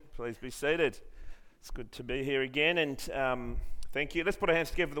Please be seated. It's good to be here again, and thank you. Let's put our hands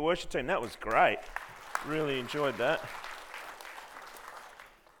together for the worship team. That was great. Really enjoyed that.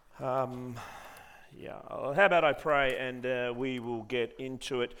 How about I pray and we will get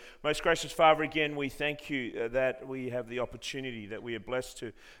into it. Most gracious Father, again, we thank you that we have the opportunity, that we are blessed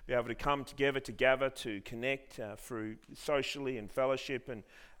to be able to come together, to gather, to connect through socially and fellowship and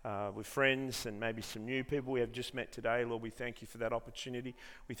with friends and maybe some new people we have just met today. Lord, we thank you for that opportunity.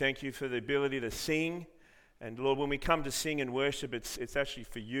 We thank you for the ability to sing. And Lord, when we come to sing and worship, it's actually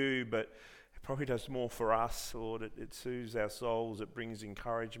for you, but it probably does more for us, Lord. It soothes our souls, it brings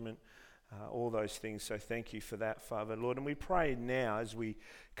encouragement. All those things, so thank you for that, Father, Lord. And we pray now as we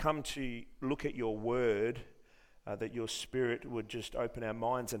come to look at your word, that your Spirit would just open our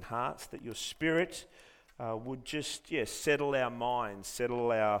minds and hearts, that your Spirit would just, settle our minds,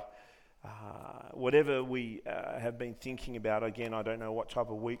 settle our, whatever we have been thinking about. Again, I don't know what type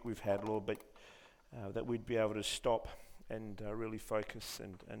of week we've had, Lord, but that we'd be able to stop and really focus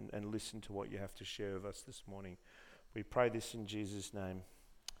and listen to what you have to share with us this morning. We pray this in Jesus' name.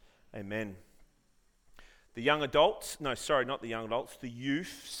 Amen. The young adults, not the young adults, the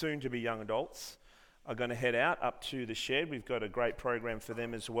youth, soon to be young adults, are going to head out up to the shed. We've got a great program for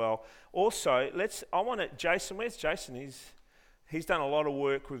them as well. Also, Jason, where's Jason? He's done a lot of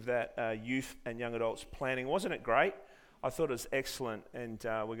work with that youth and young adults planning. Wasn't it great? I thought it was excellent, and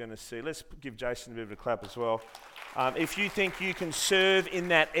we're going to see. Let's give Jason a bit of a clap as well. If you think you can serve in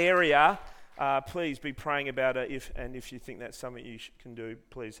that area, please be praying about it, if you think that's something you can do,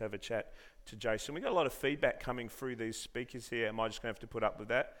 please have a chat to Jason. We've got a lot of feedback coming through these speakers here. Am I just going to have to put up with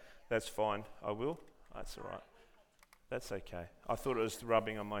that? That's fine. I will. That's all right. That's okay. I thought it was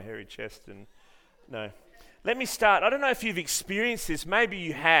rubbing on my hairy chest, and no. Let me start. I don't know if you've experienced this. Maybe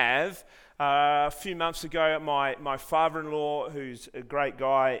you have. A few months ago, my father-in-law, who's a great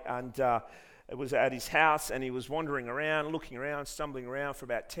guy, and it was at his house, and he was wandering around, looking around, stumbling around for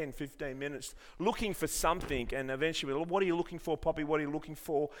about 10, 15 minutes, looking for something. And eventually, what are you looking for, Poppy? What are you looking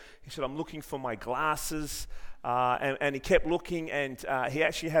for? He said, I'm looking for my glasses. And he kept looking, and he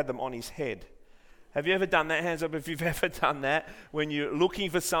actually had them on his head. Have you ever done that? Hands up if you've ever done that. When you're looking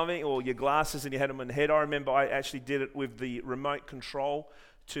for something, or your glasses, and you had them on the head. I remember I actually did it with the remote control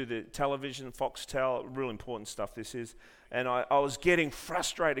to the television, Foxtel. Real important stuff this is. And I was getting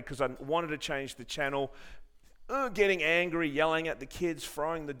frustrated because I wanted to change the channel, getting angry, yelling at the kids,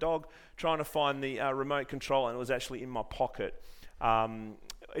 throwing the dog, trying to find the remote control, and it was actually in my pocket.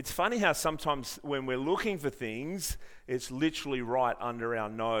 It's funny how sometimes when we're looking for things, it's literally right under our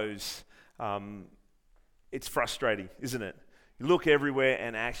nose. It's frustrating, isn't it? You look everywhere,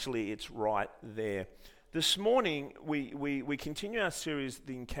 and actually it's right there. This morning, we continue our series,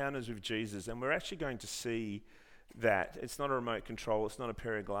 The Encounters with Jesus, and we're actually going to see that. It's not a remote control, it's not a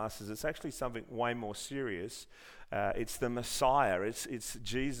pair of glasses, it's actually something way more serious. It's the Messiah, it's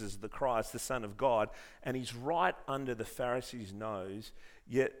Jesus, the Christ, the Son of God, and he's right under the Pharisees' nose,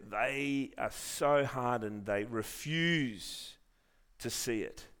 yet they are so hardened, they refuse to see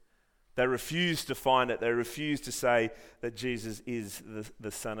it. They refuse to find it, they refuse to say that Jesus is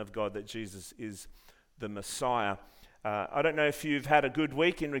the Son of God, that Jesus is the Messiah. I don't know if you've had a good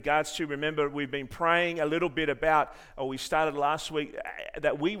week in regards to, remember we've been praying a little bit about, or we started last week,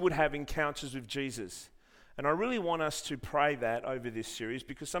 that we would have encounters with Jesus. And I really want us to pray that over this series,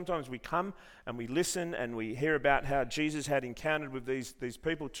 because sometimes we come and we listen and we hear about how Jesus had encountered with these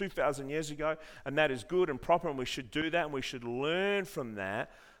people 2,000 years ago, and that is good and proper, and we should do that and we should learn from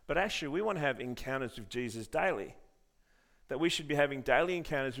that. But actually we want to have encounters with Jesus daily. That we should be having daily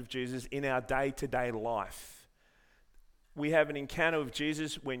encounters with Jesus in our day-to-day life. We have an encounter with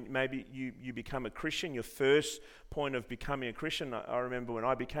Jesus when maybe you become a Christian, your first point of becoming a Christian. I remember when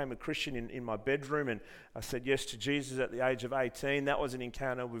I became a Christian in my bedroom and I said yes to Jesus at the age of 18. That was an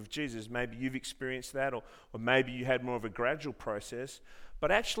encounter with Jesus. Maybe you've experienced that, or maybe you had more of a gradual process.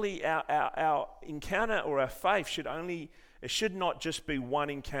 But actually our encounter or our faith should not just be one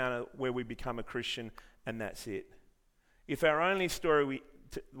encounter where we become a Christian and that's it. If our only story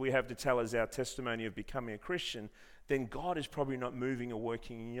we have to tell is our testimony of becoming a Christian, then God is probably not moving or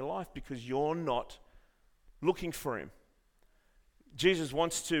working in your life because you're not looking for him. Jesus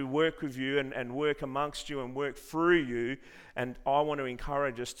wants to work with you and work amongst you and work through you, and I want to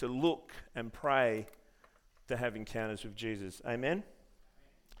encourage us to look and pray to have encounters with Jesus. Amen?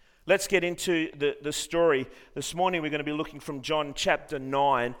 Let's get into the story. This morning we're going to be looking from John chapter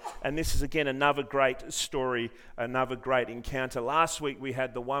 9, and this is again another great story, another great encounter. Last week we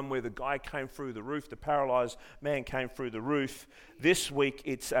had the one where the guy came through the roof, the paralyzed man came through the roof. This week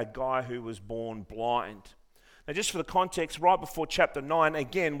it's a guy who was born blind. Now, just for the context, right before chapter 9,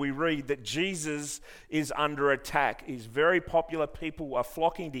 again, we read that Jesus is under attack. He's very popular. People are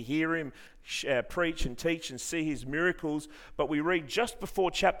flocking to hear him preach and teach and see his miracles. But we read just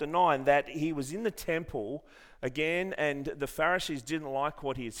before chapter 9 that he was in the temple again, and the Pharisees didn't like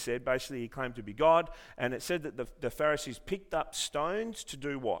what he had said. Basically, he claimed to be God. And it said that the Pharisees picked up stones to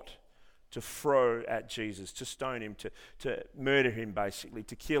do what? To throw at Jesus, to stone him, to murder him, basically,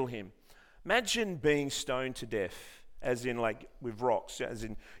 to kill him. Imagine being stoned to death, as in like with rocks, as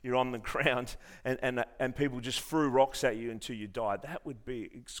in you're on the ground and people just threw rocks at you until you died. That would be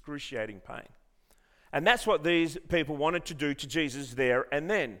excruciating pain. And that's what these people wanted to do to Jesus there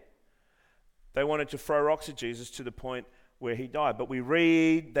and then. They wanted to throw rocks at Jesus to the point where he died. But we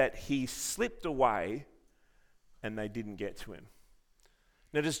read that he slipped away and they didn't get to him.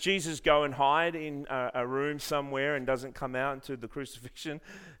 Now, does Jesus go and hide in a room somewhere and doesn't come out into the crucifixion?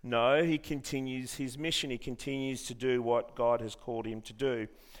 No, he continues his mission. He continues to do what God has called him to do.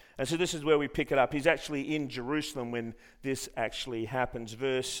 And so this is where we pick it up. He's actually in Jerusalem when this actually happens.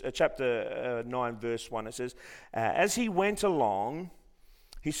 Chapter 9, verse 1, it says, as he went along,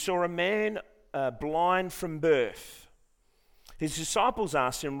 he saw a man blind from birth. His disciples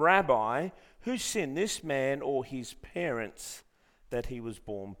asked him, Rabbi, who sinned, this man or his parents, that he was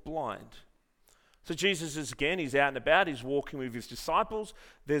born blind? So Jesus is again, he's out and about, he's walking with his disciples.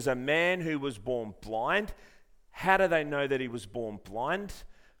 There's a man who was born blind. How do they know that he was born blind?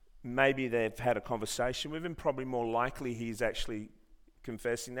 Maybe they've had a conversation with him. Probably more likely he's actually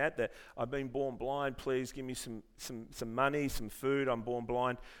confessing that I've been born blind, please give me some money, some food, I'm born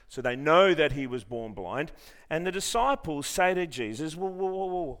blind. So they know that he was born blind. And the disciples say to Jesus,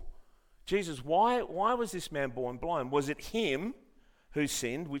 whoa. Jesus, why was this man born blind? Was it him who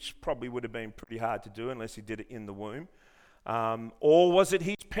sinned, which probably would have been pretty hard to do unless he did it in the womb? Or was it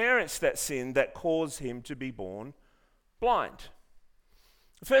his parents that sinned that caused him to be born blind?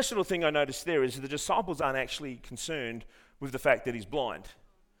 The first little thing I noticed there is the disciples aren't actually concerned with the fact that he's blind.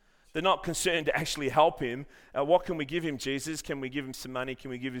 They're not concerned to actually help him. What can we give him, Jesus? Can we give him some money?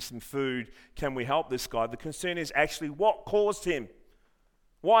 Can we give him some food? Can we help this guy? The concern is actually what caused him.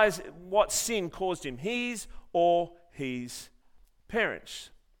 What sin caused him? His or his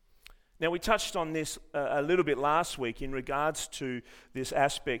parents. Now, we touched on this a little bit last week in regards to this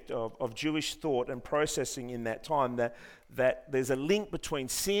aspect of Jewish thought and processing in that time, that there's a link between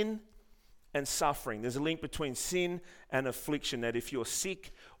sin and suffering. There's a link between sin and affliction, that if you're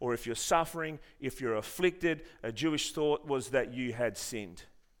sick or if you're suffering, if you're afflicted, a Jewish thought was that you had sinned.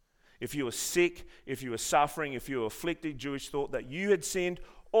 If you were sick, if you were suffering, if you were afflicted, Jewish thought that you had sinned,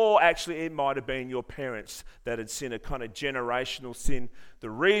 or actually it might have been your parents that had sinned, a kind of generational sin. The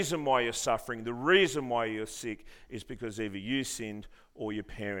reason why you're suffering, the reason why you're sick is because either you sinned or your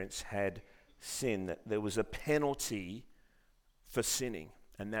parents had sinned. That there was a penalty for sinning,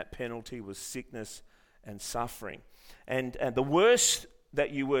 and that penalty was sickness and suffering. And the worse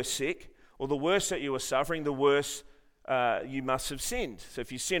that you were sick, or the worse that you were suffering, the worse you must have sinned. So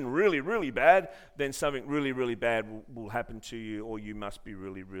if you sin really, really bad, then something really, really bad will happen to you, or you must be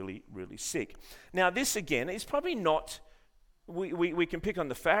really, really, really sick. Now, this again is probably not, we can pick on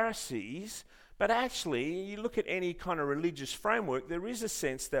the Pharisees, but actually, you look at any kind of religious framework, there is a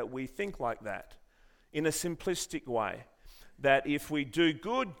sense that we think like that, in a simplistic way. That if we do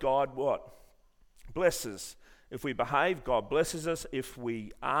good, God what? Blesses. If we behave, God blesses us. If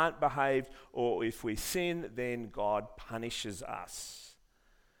we aren't behaved or if we sin, then God punishes us.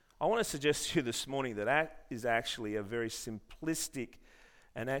 I want to suggest to you this morning that is actually a very simplistic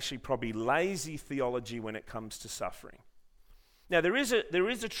and actually probably lazy theology when it comes to suffering. Now, there is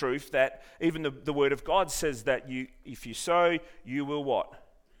a truth that even the Word of God says that if you sow, you will what?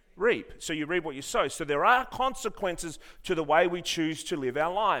 Reap. So you reap what you sow. So there are consequences to the way we choose to live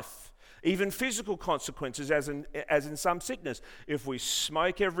our life. Even physical consequences, as in some sickness. If we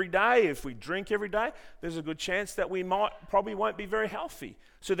smoke every day, if we drink every day, there's a good chance that we probably won't be very healthy.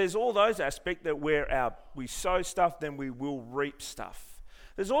 So there's all those aspects that where we sow stuff, then we will reap stuff.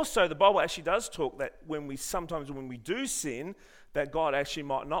 There's also, the Bible actually does talk that sometimes when we do sin, that God actually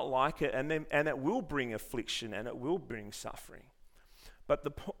might not like it, and it will bring affliction and it will bring suffering.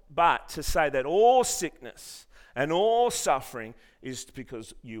 But to say that all sickness and all suffering is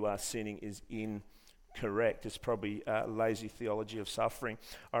because you are sinning is incorrect. It's probably a lazy theology of suffering.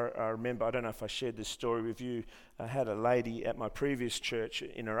 I remember, I don't know if I shared this story with you, I had a lady at my previous church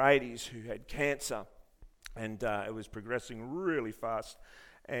in her 80s who had cancer, and it was progressing really fast.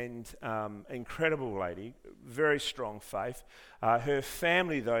 And incredible lady, very strong faith. Her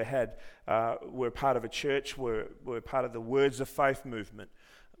family, though, were part of a church, were part of the Words of Faith movement.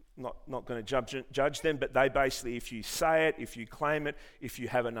 not going to judge them, but they basically, if you say it, if you claim it, if you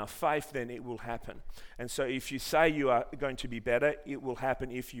have enough faith, then it will happen. And so if you say you are going to be better, it will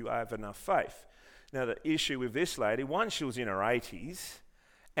happen if you have enough faith. Now the issue with this lady, one, she was in her 80s,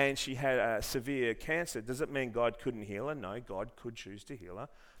 and she had a severe cancer. Does it mean God couldn't heal her? No, God could choose to heal her,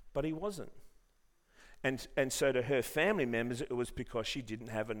 but he wasn't. And so to her family members, it was because she didn't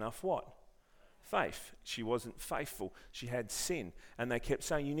have enough what? Faith. She wasn't faithful. She had sin. And they kept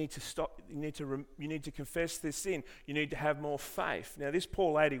saying, you need to stop, you need to confess this sin. You need to have more faith. Now this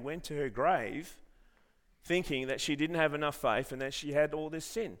poor lady went to her grave thinking that she didn't have enough faith and that she had all this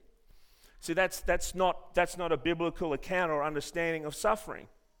sin. See, that's not a biblical account or understanding of suffering.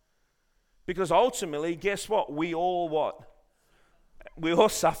 Because ultimately, guess what? We all what? We all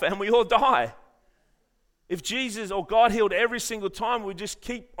suffer and we all die. If Jesus or God healed every single time, we just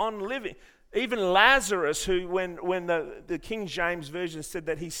keep on living. Even Lazarus, who when the King James Version said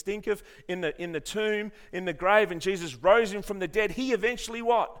that he stinketh in the tomb, in the grave, and Jesus rose him from the dead, he eventually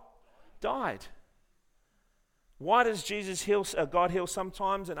what? Died. Why does God heal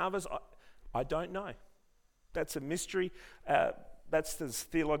sometimes and others? I don't know. That's a mystery. That's as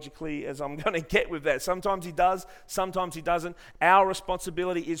theologically as I'm going to get with that. Sometimes he does, sometimes he doesn't. Our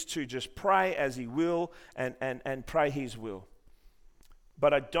responsibility is to just pray as he will and pray his will.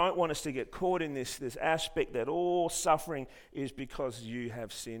 But I don't want us to get caught in this aspect that all suffering is because you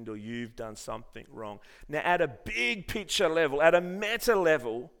have sinned or you've done something wrong. Now, at a big picture level, at a meta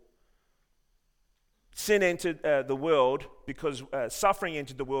level, sin entered the world because suffering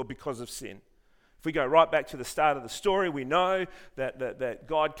entered the world because of sin. If we go right back to the start of the story, we know that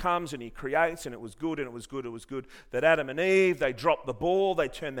God comes and he creates, and it was good, and it was good, it was good. That Adam and Eve, they drop the ball, they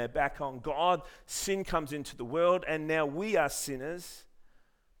turn their back on God. Sin comes into the world, and now we are sinners,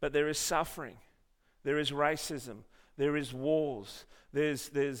 but there is suffering. There is racism. There is wars.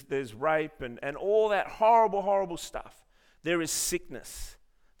 There's rape and all that horrible, horrible stuff. There is sickness.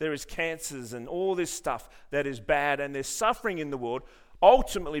 There is cancers and all this stuff that is bad, and there's suffering in the world,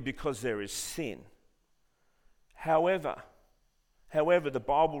 ultimately because there is sin. However, the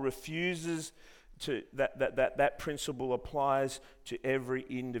Bible refuses to that principle applies to every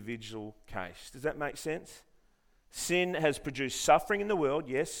individual case. Does that make sense? Sin has produced suffering in the world,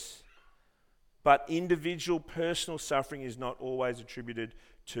 yes, but individual personal suffering is not always attributed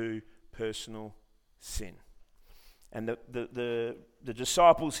to personal sin. And the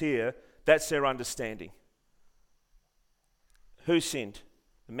disciples here, that's their understanding. Who sinned?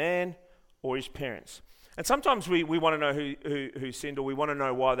 The man or his parents? And sometimes we want to know who sinned, or we want to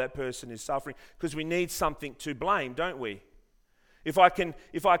know why that person is suffering, because we need something to blame, don't we? If I can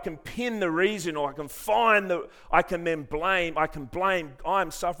pin the reason, or I can then blame,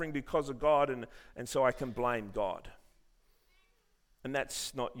 I'm suffering because of God, and so I can blame God. And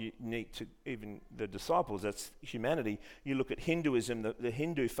that's not unique to even the disciples, that's humanity. You look at Hinduism, the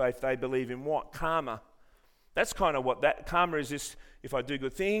Hindu faith, they believe in what? Karma. That's kind of what that karma is. This: if I do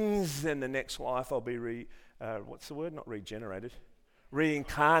good things, then the next life I'll be Not regenerated.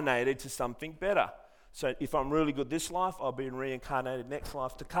 Reincarnated to something better. So if I'm really good this life, I'll be reincarnated next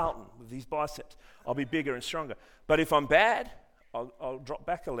life to Carlton with these biceps. I'll be bigger and stronger. But if I'm bad, I'll drop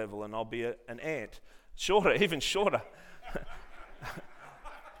back a level and I'll be an ant. Shorter, even shorter.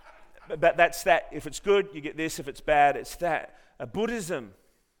 But that's that. If it's good, you get this. If it's bad, it's that. Buddhism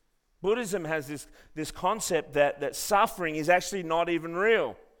has this concept that suffering is actually not even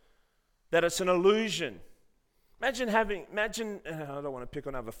real, that it's an illusion. Imagine, I don't want to pick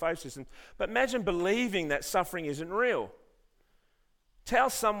on other faith systems, but imagine believing that suffering isn't real.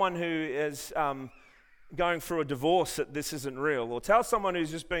 Tell someone who is going through a divorce that this isn't real, or tell someone who's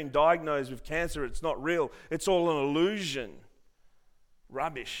just been diagnosed with cancer it's not real, it's all an illusion.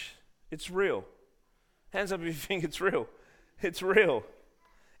 Rubbish. It's real. Hands up if you think it's real. It's real.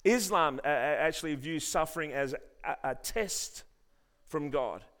 Islam actually views suffering as a test from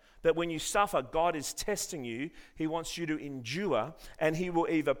God. That when you suffer, God is testing you. He wants you to endure, and he will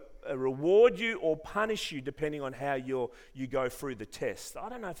either reward you or punish you depending on how you go through the test. I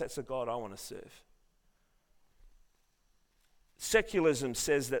don't know if that's a God I want to serve. Secularism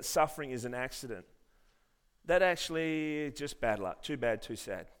says that suffering is an accident. That actually just bad luck. Too bad, too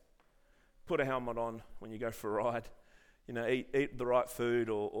sad. Put a helmet on when you go for a ride. Eat the right food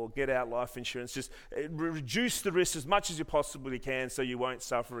or get out life insurance. Just reduce the risk as much as you possibly can so you won't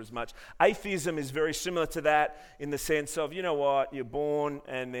suffer as much. Atheism is very similar to that in the sense of, you know what, you're born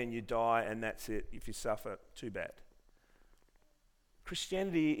and then you die and that's it. If you suffer, too bad.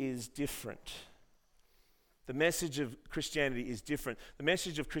 Christianity is different. The message of Christianity is different. The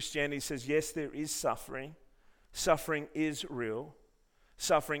message of Christianity says, yes, there is suffering. Suffering is real.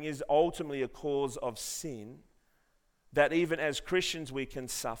 suffering is ultimately a cause of sin, that even as Christians we can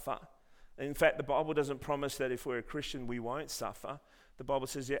suffer. In fact, the Bible doesn't promise that if we're a Christian we won't suffer. The Bible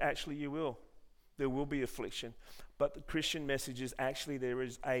says, yeah, actually you will. There will be affliction. But the Christian message is actually there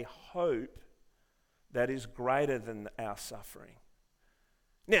is a hope that is greater than our suffering.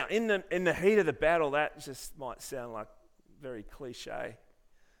 Now, in the heat of the battle, that just might sound like very cliche.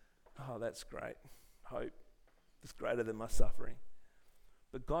 Oh, that's great. Hope is greater than my suffering.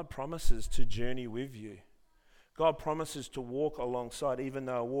 But God promises to journey with you. God promises to walk alongside. Even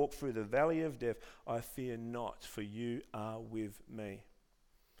though I walk through the valley of death, I fear not, for you are with me.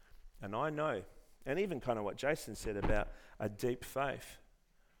 And I know, and even kind of what Jason said about a deep faith.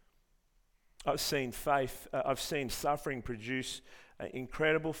 I've seen suffering produce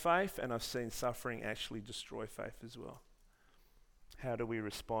incredible faith, and I've seen suffering actually destroy faith as well. How do we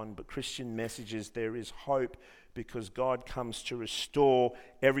respond? But Christian messages, there is hope because God comes to restore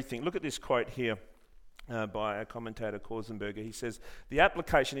everything. Look at this quote here by a commentator, Korsenberger. He says, the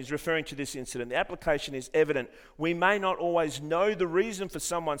application is referring to this incident. The application is evident. We may not always know the reason for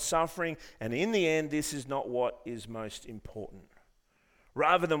someone's suffering, and in the end, this is not what is most important.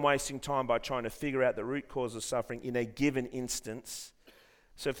 Rather than wasting time by trying to figure out the root cause of suffering in a given instance,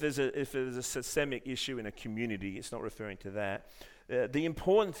 so if there's a systemic issue in a community, it's not referring to that. The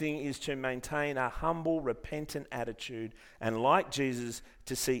important thing is to maintain a humble, repentant attitude, and like Jesus,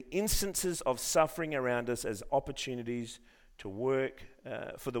 to see instances of suffering around us as opportunities to work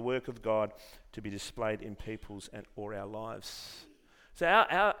for the work of God to be displayed in people's or our lives. So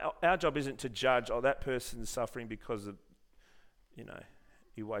our job isn't to judge, that person's suffering because of,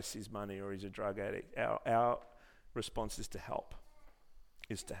 he wastes his money or he's a drug addict. Our response is to help.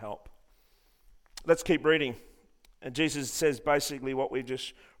 Let's keep reading. And Jesus says basically what we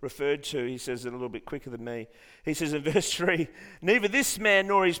just referred to. He says it a little bit quicker than me. He says in verse 3, neither this man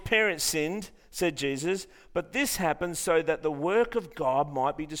nor his parents sinned, said Jesus, but this happened so that the work of God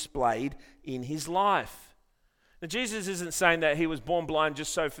might be displayed in his life. Now, Jesus isn't saying that he was born blind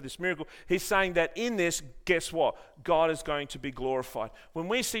just so for this miracle. He's saying that in this, guess what? God is going to be glorified. When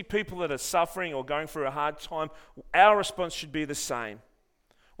we see people that are suffering or going through a hard time, our response should be the same.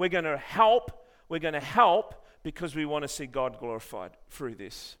 We're going to help because we want to see God glorified through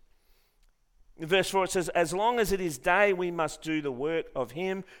this. In verse 4 it says, as long as it is day, we must do the work of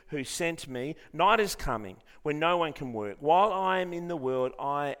him who sent me. Night is coming when no one can work. While I am in the world,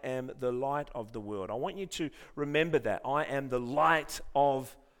 I am the light of the world. I want you to remember that. I am the light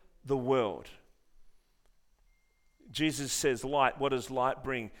of the world. Jesus says light. What does light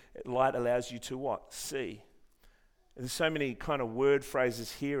bring? Light allows you to what? See. There's so many kind of word phrases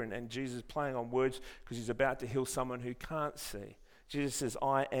here, and Jesus is playing on words because he's about to heal someone who can't see. Jesus says,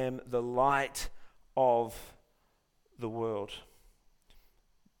 I am the light of the world.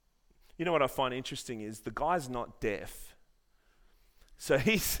 You know what I find interesting is the guy's not deaf. So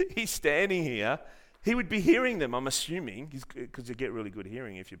he's standing here. He would be hearing them, I'm assuming, because you get really good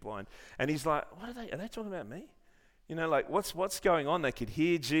hearing if you're blind. And he's like, what are they talking about me? What's going on? They could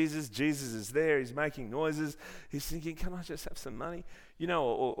hear Jesus. Jesus is there. He's making noises. He's thinking, can I just have some money?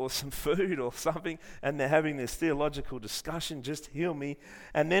 Or some food or something. And they're having this theological discussion, just heal me.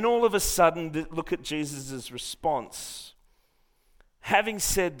 And then all of a sudden, look at Jesus' response. Having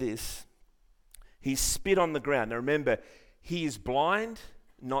said this, he spit on the ground. Now remember, he is blind,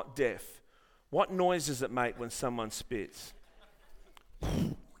 not deaf. What noise does it make when someone spits?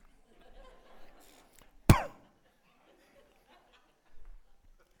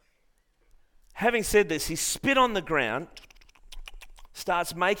 Having said this, he spit on the ground,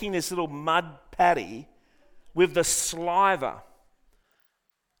 starts making this little mud patty with the saliva.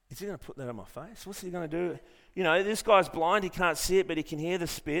 Is he going to put that on my face? What's he going to do? This guy's blind, he can't see it, but he can hear the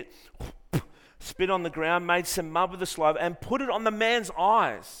spit. Spit on the ground, made some mud with the saliva, and put it on the man's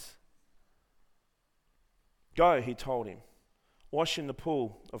eyes. Go, he told him. Wash in the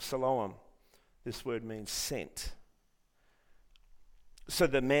pool of Siloam. This word means sent. So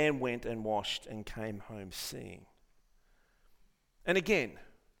the man went and washed and came home seeing. And again,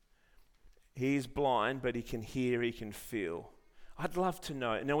 he is blind, but he can hear, he can feel. I'd love to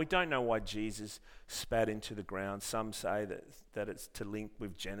know. Now, we don't know why Jesus spat into the ground. Some say that it's to link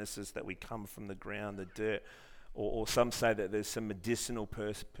with Genesis, that we come from the ground, the dirt. Or some say that there's some medicinal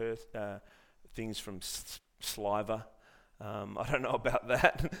things from saliva. I don't know about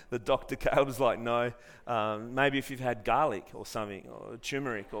that. The doctor was like, no. Maybe if you've had garlic or something, or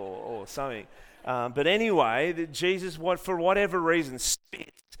turmeric or something. But anyway, Jesus, for whatever reason,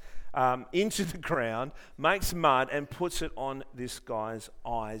 spits into the ground, makes mud, and puts it on this guy's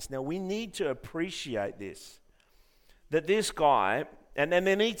eyes. Now, we need to appreciate this. That this guy And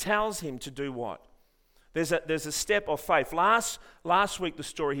then he tells him to do what? There's a step of faith. Last week, the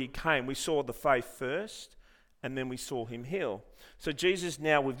story he came, we saw the faith first, and then we saw him heal. So Jesus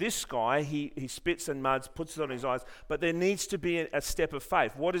now, with this guy, he spits and muds, puts it on his eyes, but there needs to be a step of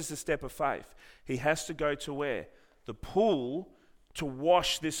faith. What is the step of faith? He has to go to where? The pool to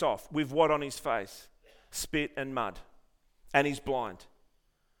wash this off. With what on his face? Spit and mud. And he's blind.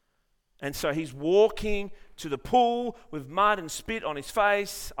 And so he's walking to the pool with mud and spit on his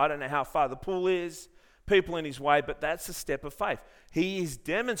face. I don't know how far the pool is. People in his way, but that's a step of faith. He is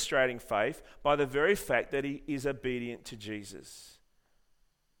demonstrating faith by the very fact that he is obedient to Jesus.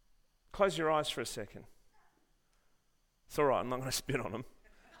 Close your eyes for a second. It's all right, I'm not going to spit on them.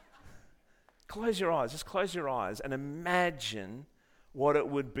 Close your eyes, just close your eyes and imagine what it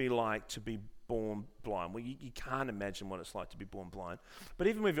would be like to be born blind. Well, you can't imagine what it's like to be born blind. But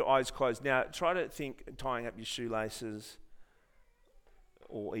even with your eyes closed, now try to think tying up your shoelaces,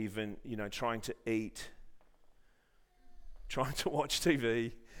 or even, trying to eat, trying to watch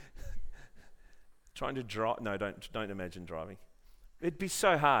TV, trying to drive. No, don't imagine driving. It'd be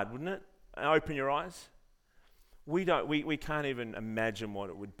so hard, wouldn't it? Open your eyes. We can't even imagine what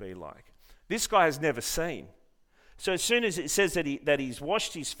it would be like. This guy has never seen. So as soon as it says that he's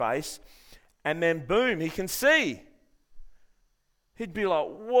washed his face, and then boom, he can see. He'd be like,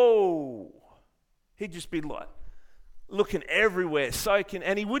 whoa. He'd just be like, looking everywhere, soaking,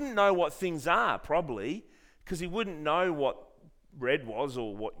 and he wouldn't know what things are, probably, because he wouldn't know what red was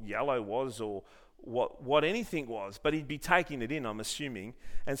or what yellow was or what anything was, but he'd be taking it in, I'm assuming.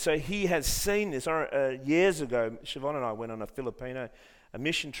 And so he has seen this. Years ago, Siobhan and I went on a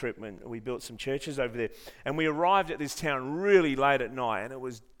mission trip when we built some churches over there, and we arrived at this town really late at night, and it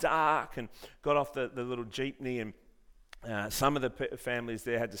was dark, and got off the little jeepney, and some of the families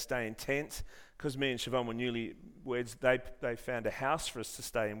there had to stay in tents. Because me and Siobhan were newlyweds, they found a house for us to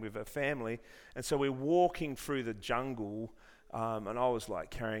stay in with a family. And so we're walking through the jungle, and I was like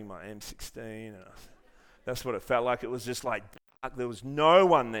carrying my M16. And that's what it felt like. It was just like dark. There was no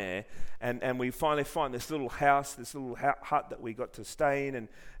one there. And we finally find this little house, this little hut that we got to stay in.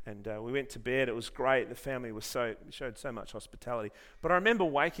 And we went to bed. It was great. The family showed so much hospitality. But I remember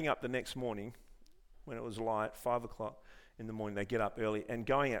waking up the next morning when it was light, 5 o'clock. In the morning, they get up early and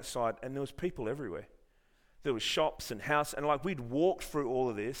going outside, and there was people everywhere. There was shops and house, and like we'd walked through all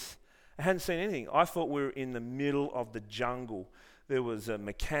of this. I hadn't seen anything. I thought we were in the middle of the jungle. There was a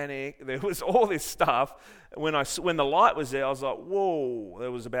mechanic. There was all this stuff. When the light was there, I was like, whoa.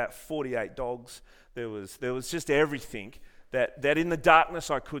 There was about 48 dogs. There was just everything that in the darkness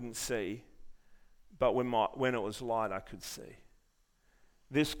I couldn't see, but when it was light I could see.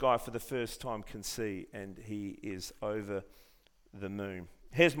 This guy for the first time can see, and he is over the moon.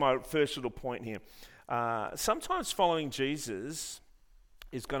 Here's my first little point here. Sometimes following Jesus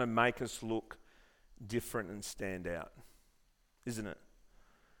is going to make us look different and stand out, isn't it?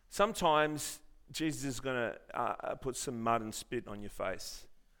 Sometimes Jesus is going to put some mud and spit on your face.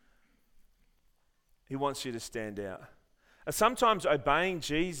 He wants you to stand out. Sometimes obeying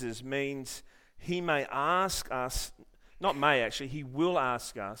Jesus means he may ask us, not may actually, he will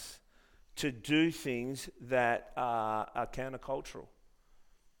ask us to do things that are countercultural,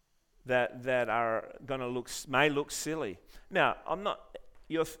 that are going to may look silly. Now,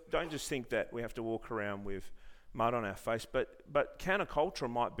 don't just think that we have to walk around with mud on our face, but countercultural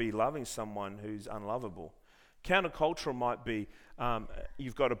might be loving someone who's unlovable. Countercultural might be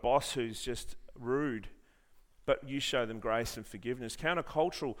you've got a boss who's just rude, but you show them grace and forgiveness.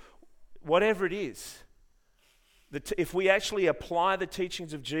 Countercultural, whatever it is. If we actually apply the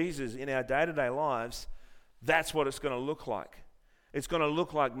teachings of Jesus in our day-to-day lives, that's what it's going to look like. It's going to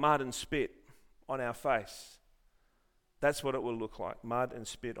look like mud and spit on our face. That's what it will look like, mud and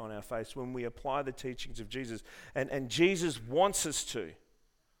spit on our face when we apply the teachings of Jesus. And Jesus wants us to.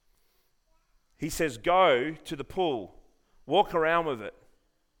 He says, go to the pool, walk around with it.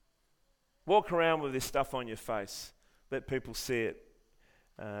 Walk around with this stuff on your face. Let people see it.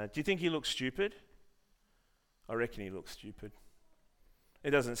 Do you think he looks stupid? I reckon he looks stupid.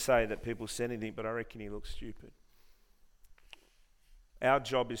 It doesn't say that people said anything, but I reckon he looks stupid. Our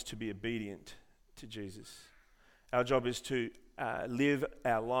job is to be obedient to Jesus. Our job is to live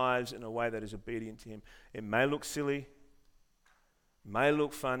our lives in a way that is obedient to him. It may look silly, may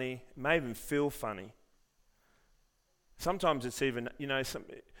look funny, may even feel funny. Sometimes it's even, I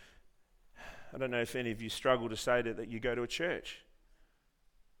don't know if any of you struggle to say that you go to a church.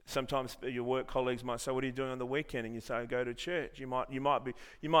 Sometimes your work colleagues might say, "What are you doing on the weekend?" And you say, "I go to church." You might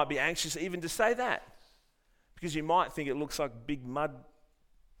be anxious even to say that because you might think it looks like big mud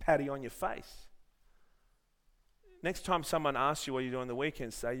patty on your face. next time someone asks you what you do on the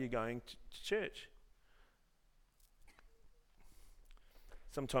weekend, say you're going to church.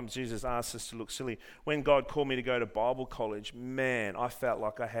 Sometimes Jesus asks us to look silly. When God called me to go to Bible college, man, I felt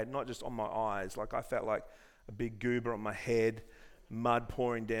like I had, not just on my eyes, like I felt like a big goober on my head, mud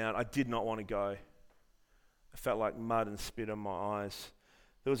pouring down. I did not want to go. I felt like mud and spit on my eyes.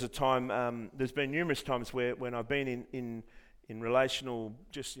 There was a time, there's been numerous times where when I've been in relational,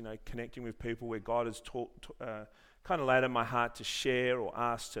 just, connecting with people where God has kind of laid on my heart to share or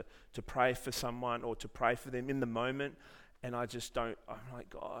ask to pray for someone or to pray for them in the moment. And I just don't, I'm like,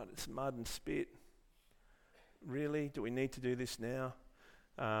 God, it's mud and spit. Really? Do we need to do this now?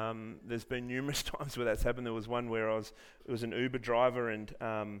 There's been numerous times where that's happened. There was one where it was an Uber driver,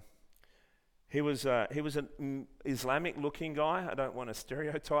 and he was an Islamic-looking guy. I don't want to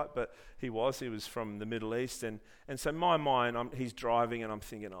stereotype, but he was from the Middle East. And so in my mind, he's driving, and I'm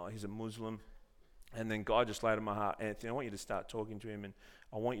thinking, oh, he's a Muslim. And then God just laid on my heart, Anthony, I want you to start talking to him, and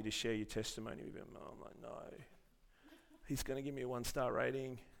I want you to share your testimony with him. And I'm like, no. He's going to give me a 1-star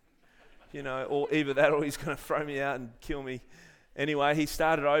rating, or either that or he's going to throw me out and kill me. Anyway, he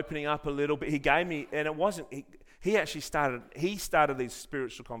started opening up a little bit. He gave me, and it wasn't, he started these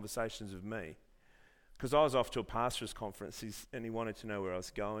spiritual conversations with me because I was off to a pastor's conference and he wanted to know where I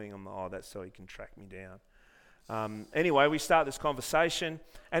was going. I'm like, oh, that's so he can track me down. Anyway, we start this conversation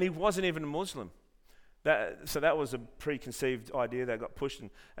and he wasn't even a Muslim. So that was a preconceived idea that got pushed,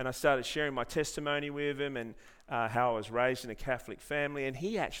 and I started sharing my testimony with him and how I was raised in a Catholic family, and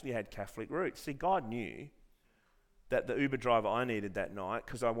he actually had Catholic roots. See, God knew that the Uber driver I needed that night,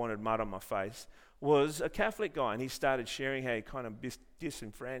 because I wanted mud on my face, was a Catholic guy, and he started sharing how he kind of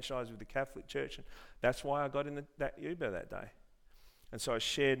disenfranchised with the Catholic Church, and that's why I got in that Uber that day. And so I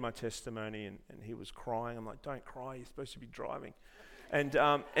shared my testimony, and he was crying. I'm like, don't cry, you're supposed to be driving. And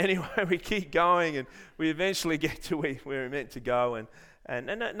anyway, we keep going, and we eventually get to where we're meant to go. And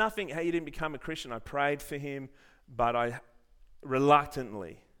nothing, he didn't become a Christian. I prayed for him, but I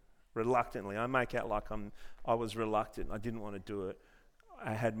reluctantly, I make out like I was reluctant. I didn't want to do it.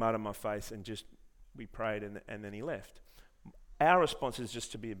 I had mud on my face, and we prayed, and then he left. Our response is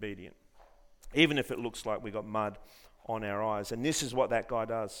just to be obedient, even if it looks like we got mud on our eyes. And this is what that guy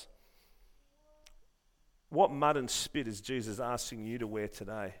does. What mud and spit is Jesus asking you to wear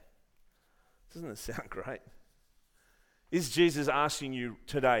today? Doesn't it sound great? Is Jesus asking you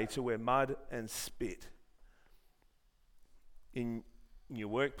today to wear mud and spit? In your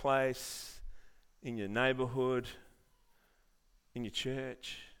workplace, in your neighborhood, in your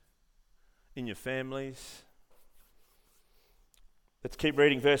church, in your families? Let's keep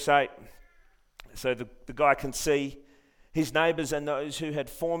reading verse 8. So the guy can see. His neighbours and those who had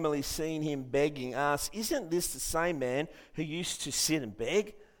formerly seen him begging asked, "Isn't this the same man who used to sit and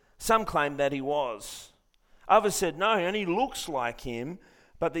beg?" Some claimed that he was. Others said, "No, he only looks like him."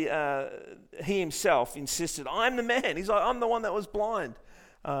 But he himself insisted, "I'm the man." He's like, "I'm the one that was blind."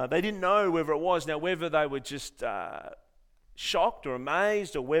 They didn't know whether it was. Now, whether they were just shocked or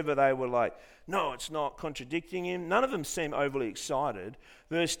amazed, or whether they were like, "No, it's not," contradicting him. None of them seemed overly excited.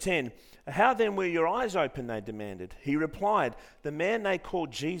 Verse 10, "How then were your eyes open?" they demanded. He replied, "The man they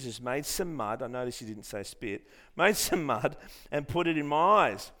called Jesus made some mud," I noticed he didn't say spit, "made some mud and put it in my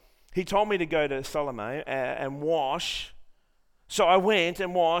eyes. He told me to go to Salome and wash. So I went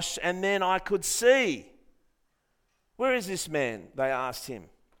and washed, and then I could see." "Where is this man?" they asked him.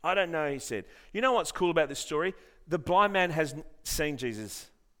 "I don't know," he said. You know what's cool about this story? The blind man hasn't seen Jesus.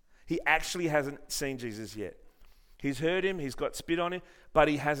 He actually hasn't seen Jesus yet. He's heard him, he's got spit on him, but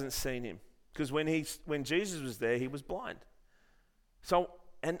he hasn't seen him. Because when Jesus was there, he was blind. So,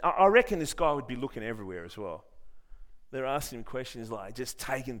 and I reckon this guy would be looking everywhere as well. They're asking him questions like, just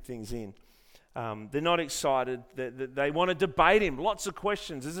taking things in. They're not excited. They want to debate him. Lots of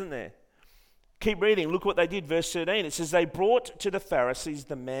questions, isn't there? Keep reading. Look what they did. Verse 13. It says, "They brought to the Pharisees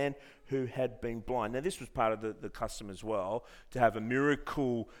the man who had been blind." Now, this was part of the custom as well. To have a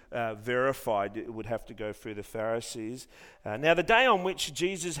miracle verified, it would have to go through the Pharisees. Now, the day on which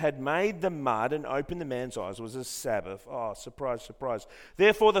Jesus had made the mud and opened the man's eyes was a Sabbath. Oh, surprise, surprise.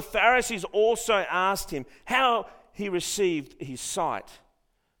 Therefore, the Pharisees also asked him how he received his sight.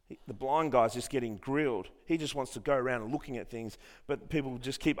 The blind guy's just getting grilled. He just wants to go around looking at things, but people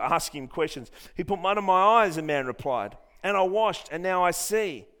just keep asking him questions. "He put mud on my eyes," the man replied, "and I washed, and now I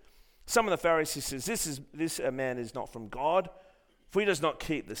see." Some of the Pharisees says, "This man is not from God, for he does not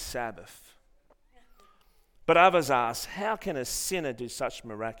keep the Sabbath." But others asked, "How can a sinner do such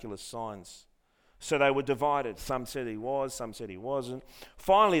miraculous signs?" So they were divided. Some said he was, some said he wasn't.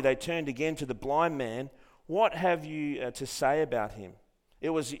 Finally, they turned again to the blind man. "What have you to say about him? It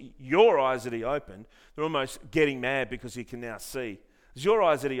was your eyes that he opened. They're almost getting mad because he can now see. It's your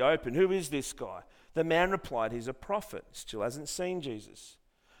eyes that he opened. Who is this guy? The man replied, he's a prophet. Still hasn't seen Jesus.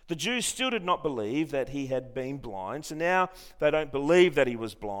 The Jews still did not believe that he had been blind. So now they don't believe that he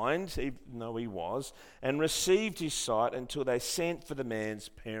was blind, even though he was, and received his sight until they sent for the man's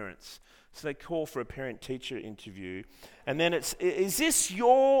parents. So they call for a parent-teacher interview. And then is this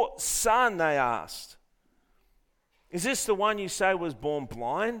your son, they asked. Is this the one you say was born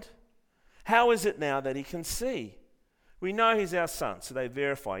blind? How is it now that he can see? We know he's our son. So they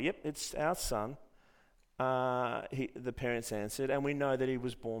verify, yep, it's our son. The parents answered, and we know that he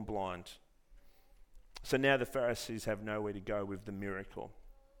was born blind. So now the Pharisees have nowhere to go with the miracle.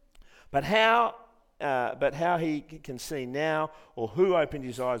 But how he can see now, or who opened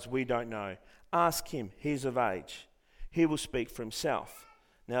his eyes, we don't know. Ask him. He's of age. He will speak for himself.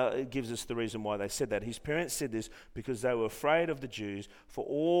 Now it gives us the reason why they said that. His parents said this because they were afraid of the Jews, for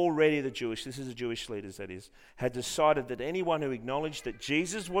already this is the Jewish leaders that is, had decided that anyone who acknowledged that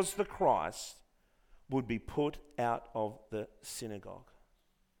Jesus was the Christ would be put out of the synagogue.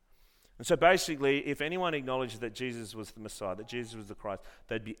 And so basically, if anyone acknowledged that Jesus was the Messiah, that Jesus was the Christ,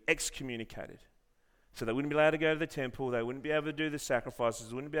 they'd be excommunicated. So they wouldn't be allowed to go to the temple, they wouldn't be able to do the sacrifices,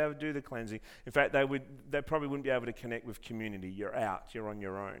 they wouldn't be able to do the cleansing. In fact, they probably wouldn't be able to connect with community. You're out, you're on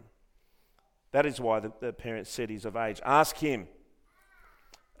your own. That is why the parents said he's of age. Ask him.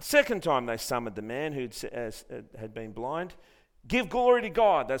 A second time they summoned the man who had been blind. Give glory to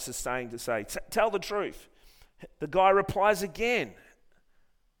God, that's the saying to say. Tell the truth. The guy replies again.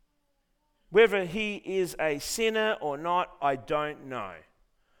 Whether he is a sinner or not, I don't know.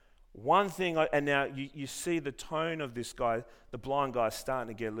 One thing, and now you see the tone of this guy, the blind guy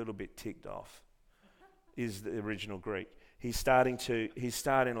starting to get a little bit ticked off, is the original Greek. He's starting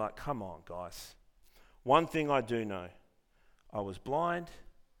like, come on, guys. One thing I do know, I was blind,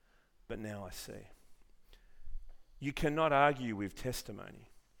 but now I see. You cannot argue with testimony,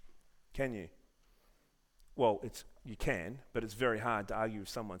 can you? Well, you can, but it's very hard to argue with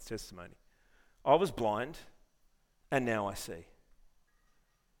someone's testimony. I was blind, and now I see.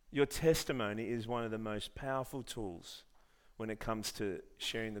 Your testimony is one of the most powerful tools when it comes to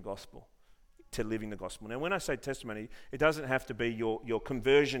sharing the gospel, to living the gospel. Now, when I say testimony, it doesn't have to be your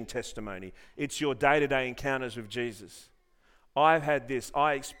conversion testimony. It's your day-to-day encounters with Jesus. I've had this.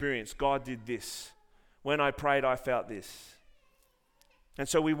 I experienced. God did this. When I prayed, I felt this. And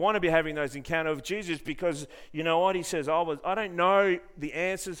so we want to be having those encounters with Jesus because, you know what? He says, I don't know the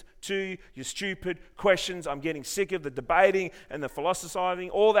answers to your stupid questions. I'm getting sick of the debating and the philosophizing,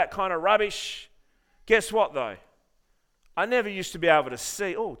 all that kind of rubbish. Guess what, though? I never used to be able to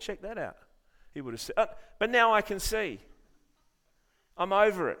see. Oh, check that out. He would have said, but now I can see. I'm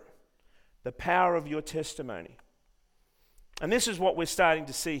over it. The power of your testimony. And this is what we're starting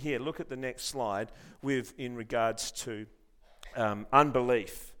to see here. Look at the next slide in regards to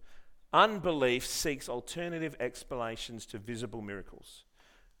unbelief. Unbelief seeks alternative explanations to visible miracles.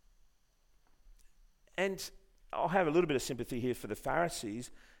 And I'll have a little bit of sympathy here for the Pharisees.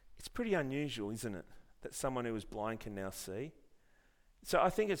 It's pretty unusual, isn't it, that someone who was blind can now see? So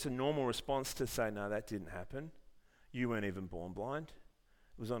I think it's a normal response to say, no, that didn't happen. You weren't even born blind.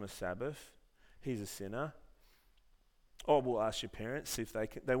 It was on a Sabbath. He's a sinner. Or we'll ask your parents if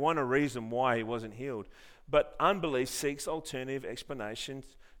they want a reason why he wasn't healed. But unbelief seeks alternative explanations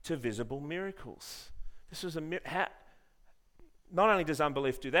to visible miracles. This was not only does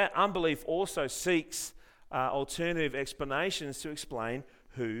unbelief do that, unbelief also seeks alternative explanations to explain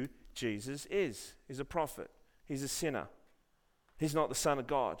who Jesus is. He's a prophet. He's a sinner. He's not the Son of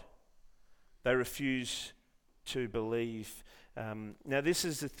God. They refuse to believe. Now this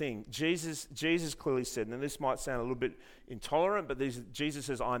is the thing. Jesus clearly said, and this might sound a little bit intolerant, but Jesus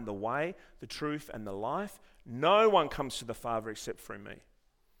says, I'm the way, the truth, and the life. No one comes to the Father except through me.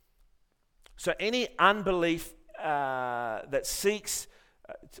 So any unbelief that seeks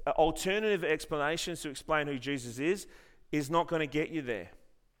alternative explanations to explain who Jesus is not going to get you there.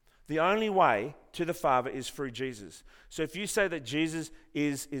 The only way to the Father is through Jesus. So if you say that Jesus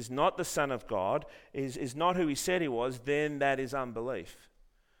is not the Son of God, is not who he said he was, then that is unbelief.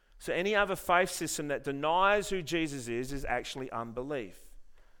 So any other faith system that denies who Jesus is actually unbelief.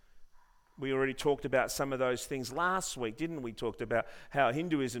 We already talked about some of those things last week, didn't we? Talked about how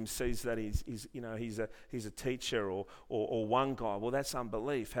Hinduism sees that he's a teacher or one God. Well, that's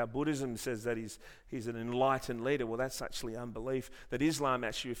unbelief. How Buddhism says that he's an enlightened leader. Well, that's actually unbelief. That Islam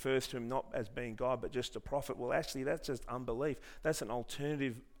actually refers to him not as being God, but just a prophet. Well, actually, that's just unbelief. That's an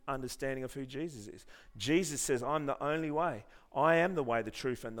alternative understanding of who Jesus is. Jesus says, I'm the only way. I am the way, the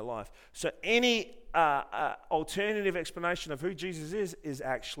truth, and the life. So any alternative explanation of who Jesus is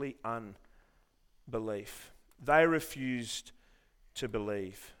actually unbelief. They refused to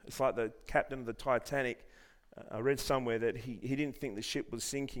believe. It's like the captain of the Titanic. I read somewhere that he didn't think the ship was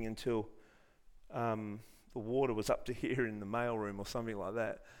sinking until the water was up to here in the mailroom or something like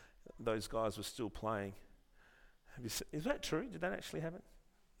that. Those guys were still playing. Is that true? Did that actually happen?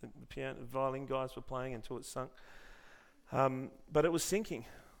 The piano, violin guys were playing until it sunk. But it was sinking.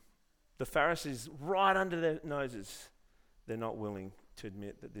 The Pharisees, right under their noses, they're not willing to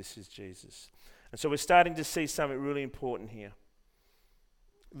admit that this is Jesus. And so we're starting to see something really important here.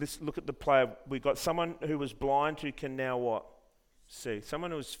 Let's look at the play. We've got someone who was blind who can now what? See.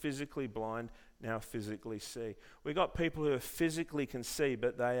 Someone who was physically blind now physically see. We've got people who physically can see,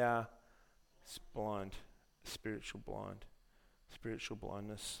 but they are blind, spiritual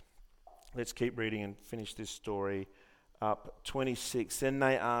blindness. Let's keep reading and finish this story up. 26. Then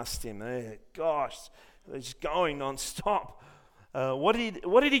they asked him, gosh, they're just going non-stop. What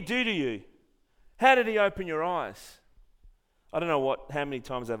did he do to you? How did he open your eyes? I don't know how many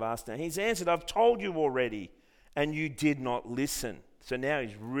times I've asked him. He's answered, I've told you already, and you did not listen. So now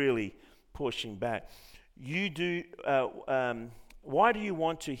he's really pushing back. Why do you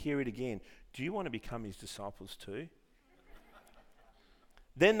want to hear it again? Do you want to become his disciples too?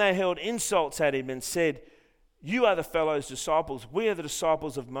 Then they hurled insults at him and said, you are the fellow's disciples. We are the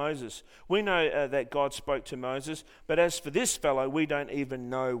disciples of Moses. We know that God spoke to Moses, but as for this fellow, we don't even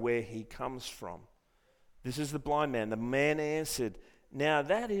know where he comes from. This is the blind man. The man answered, now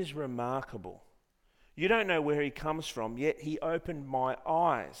that is remarkable. You don't know where he comes from, yet he opened my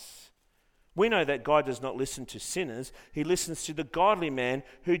eyes. We know that God does not listen to sinners. He listens to the godly man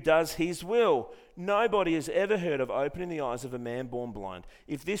who does his will. Nobody has ever heard of opening the eyes of a man born blind.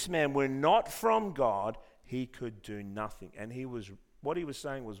 If this man were not from God, he could do nothing. And what he was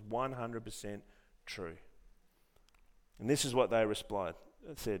saying was 100% true. And this is what they replied.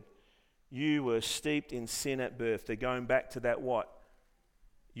 It said, you were steeped in sin at birth. They're going back to that what?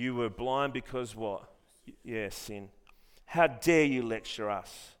 You were blind because what? Yeah, sin. How dare you lecture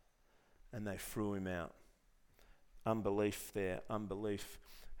us? And they threw him out. Unbelief there, unbelief.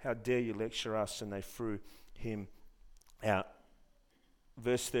 How dare you lecture us? And they threw him out.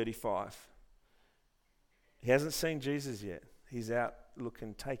 Verse 35. He hasn't seen Jesus yet. He's out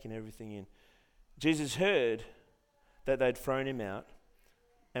looking, taking everything in. Jesus heard that they'd thrown him out.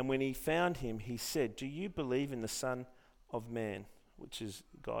 And when he found him, he said, do you believe in the Son of Man? Which is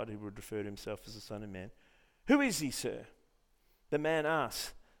God, who would refer to himself as the Son of Man. Who is he, sir? The man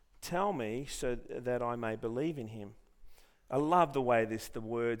asked, tell me so that I may believe in him. I love the way the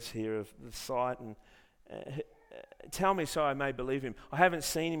words here of the sight and tell me so I may believe him. I haven't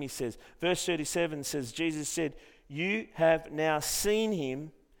seen him, he says. Verse 37 says, Jesus said, you have now seen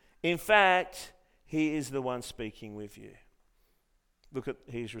him. In fact, he is the one speaking with you. Look at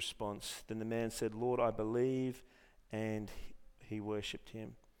his response. Then the man said, Lord, I believe, and he worshipped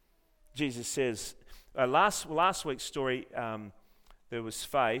him. Jesus says, last week's story, there was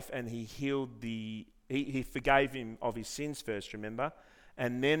faith, and he healed he forgave him of his sins first, remember?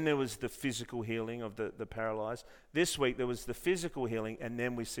 And then there was the physical healing of the paralyzed. This week there was the physical healing, and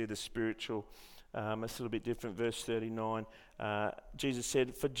then we see the spiritual. It's a little bit different. Verse 39, Jesus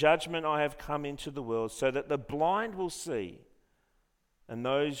said, for judgment I have come into the world, so that the blind will see, and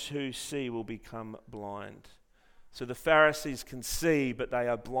those who see will become blind. So the Pharisees can see, but they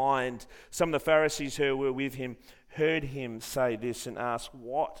are blind. Some of the Pharisees who were with him heard him say this and asked,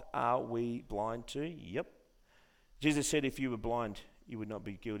 what are we blind to? Yep. Jesus said, if you were blind, you would not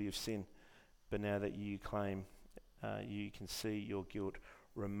be guilty of sin. But now that you claim you can see, your guilt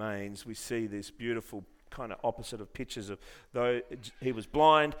remains. We see this beautiful kind of opposite of pictures of, though he was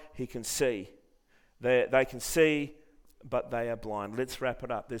blind, he can see. They can see, but they are blind. Let's wrap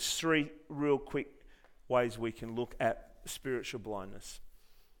it up. There's three real quick ways we can look at spiritual blindness.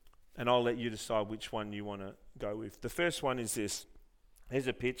 And I'll let you decide which one you want to go with. The first one is this. Here's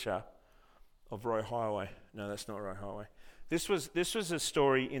a picture of Roy Highway. No, that's not Roy Highway. This was a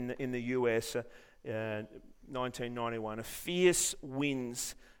story in the US, 1991. A fierce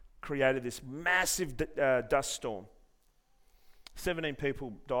winds created this massive dust storm. 17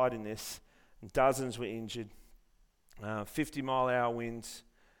 people died in this, and dozens were injured. 50-mile-hour winds,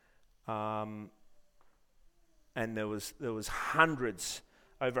 and there was hundreds,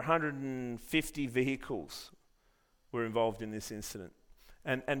 over 150 vehicles were involved in this incident.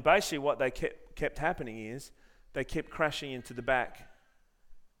 And basically what they kept happening is they kept crashing into the back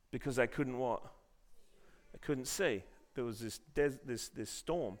because they couldn't what? They couldn't see. There was this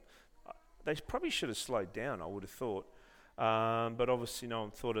storm. They probably should have slowed down, I would have thought. But obviously no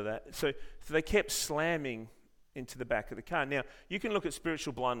one thought of that. So they kept slamming into the back of the car. Now, you can look at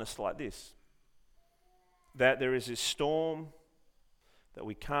spiritual blindness like this. That there is this storm that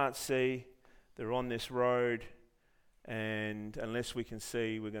we can't see. They're on this road, and unless we can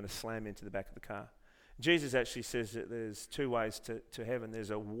see, we're going to slam into the back of the car. Jesus actually says that there's two ways to heaven. There's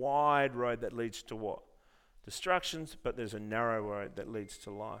a wide road that leads to what? Destructions, but there's a narrow road that leads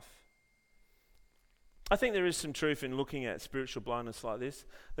to life. I think there is some truth in looking at spiritual blindness like this,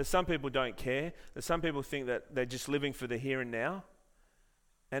 that some people don't care, that some people think that they're just living for the here and now.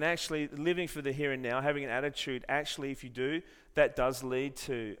 And actually, living for the here and now, having an attitude, actually, if you do, that does lead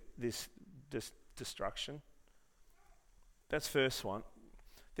to this destruction. That's first one.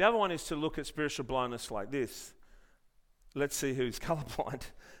 The other one is to look at spiritual blindness like this. Let's see who's colorblind.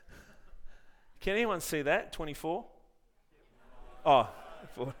 Can anyone see that? 24? Oh,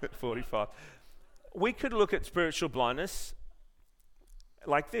 45. We could look at spiritual blindness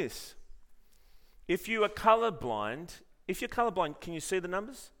like this. If you're colorblind, can you see the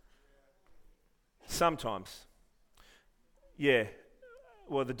numbers? Sometimes. Yeah.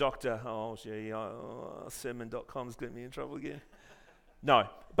 Well, the doctor, sermon.com's getting me in trouble again. No.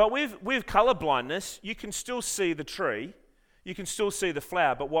 But with color blindness, you can still see the tree, you can still see the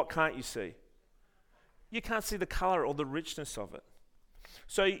flower, but what can't you see? You can't see the color or the richness of it.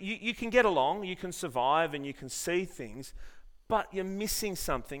 So you can get along, you can survive, and you can see things, but you're missing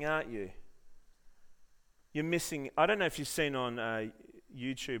something, aren't you? You're missing, I don't know if you've seen on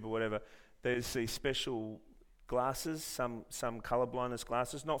YouTube or whatever, there's these special glasses, some color blindness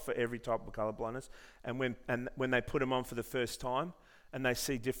glasses, not for every type of color blindness, and when they put them on for the first time, and they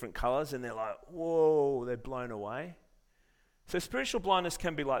see different colors, and they're like, whoa, they're blown away. So spiritual blindness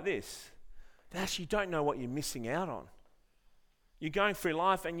can be like this. You don't know what you're missing out on. You're going through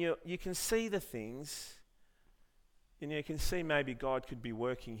life and you can see the things, you can see maybe God could be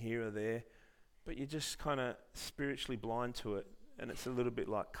working here or there, but you're just kind of spiritually blind to it, and it's a little bit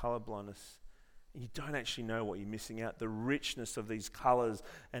like color blindness. You don't actually know what you're missing out, the richness of these colors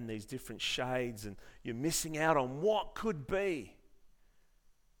and these different shades, and you're missing out on what could be.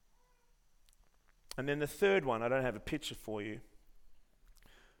 And then the third one, I don't have a picture for you,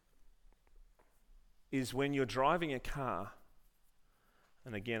 is when you're driving a car,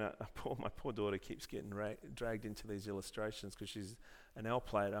 and again, my poor daughter keeps getting dragged into these illustrations because she's an L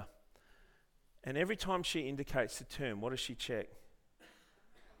plater, and every time she indicates the turn, what does she check?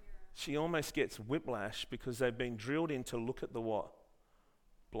 She almost gets whiplash because they've been drilled in to look at the what?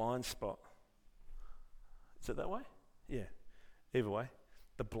 Blind spot. Is it that way? Yeah. Either way.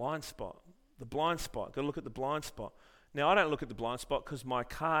 The blind spot. The blind spot. Got to look at the blind spot. Now, I don't look at the blind spot because my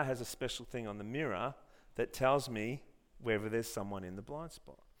car has a special thing on the mirror that tells me whether there's someone in the blind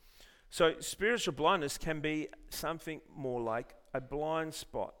spot. So spiritual blindness can be something more like a blind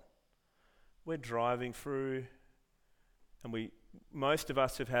spot. We're driving through, and most of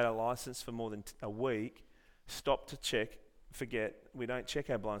us have had a license for more than a week, stop to check, forget. We don't check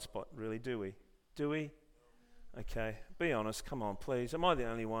our blind spot, really, do we? Do we? Okay, be honest, come on, please. Am I the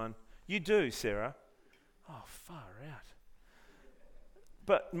only one? You do, Sarah. Oh, far out.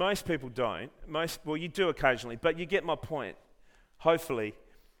 But most people don't. You do occasionally, but you get my point. Hopefully.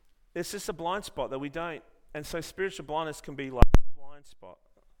 It's just a blind spot that we don't. And so spiritual blindness can be like a blind spot.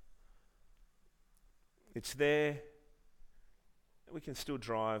 It's there. We can still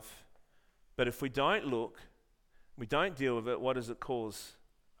drive. But if we don't look, we don't deal with it, what does it cause?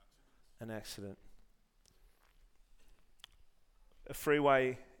 An accident. A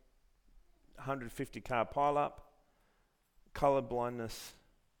freeway, 150 car pile-up, color blindness,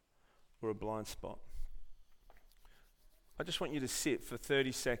 or a blind spot. I just want you to sit for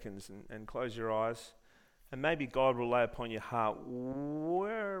 30 seconds and close your eyes, and maybe God will lay upon your heart,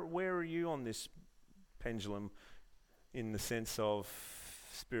 where are you on this pendulum in the sense of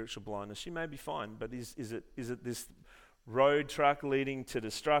spiritual blindness? You may be fine, but is it this road truck leading to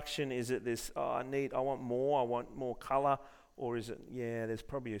destruction? Is it this, I want more color? Or is it, there's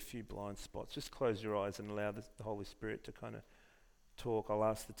probably a few blind spots. Just close your eyes and allow the Holy Spirit to kind of talk. I'll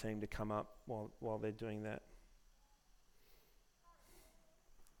ask the team to come up while they're doing that.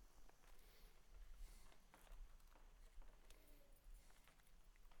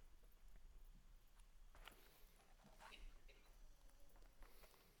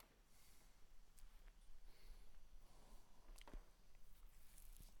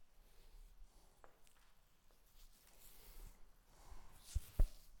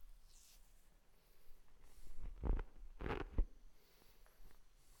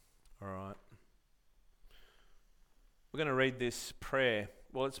 All right. We're going to read this prayer.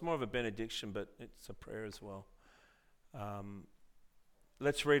 Well, it's more of a benediction, but it's a prayer as well.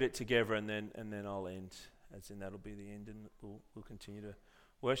 Let's read it together, and then I'll end, as in that'll be the end, and we'll continue to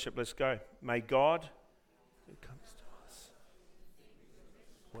worship. Let's go. May God, who comes to us,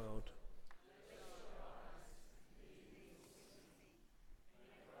 world.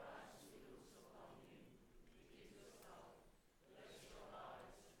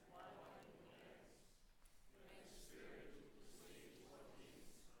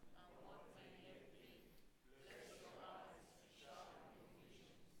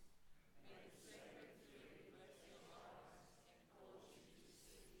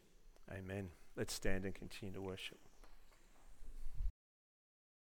 Amen. Let's stand and continue to worship.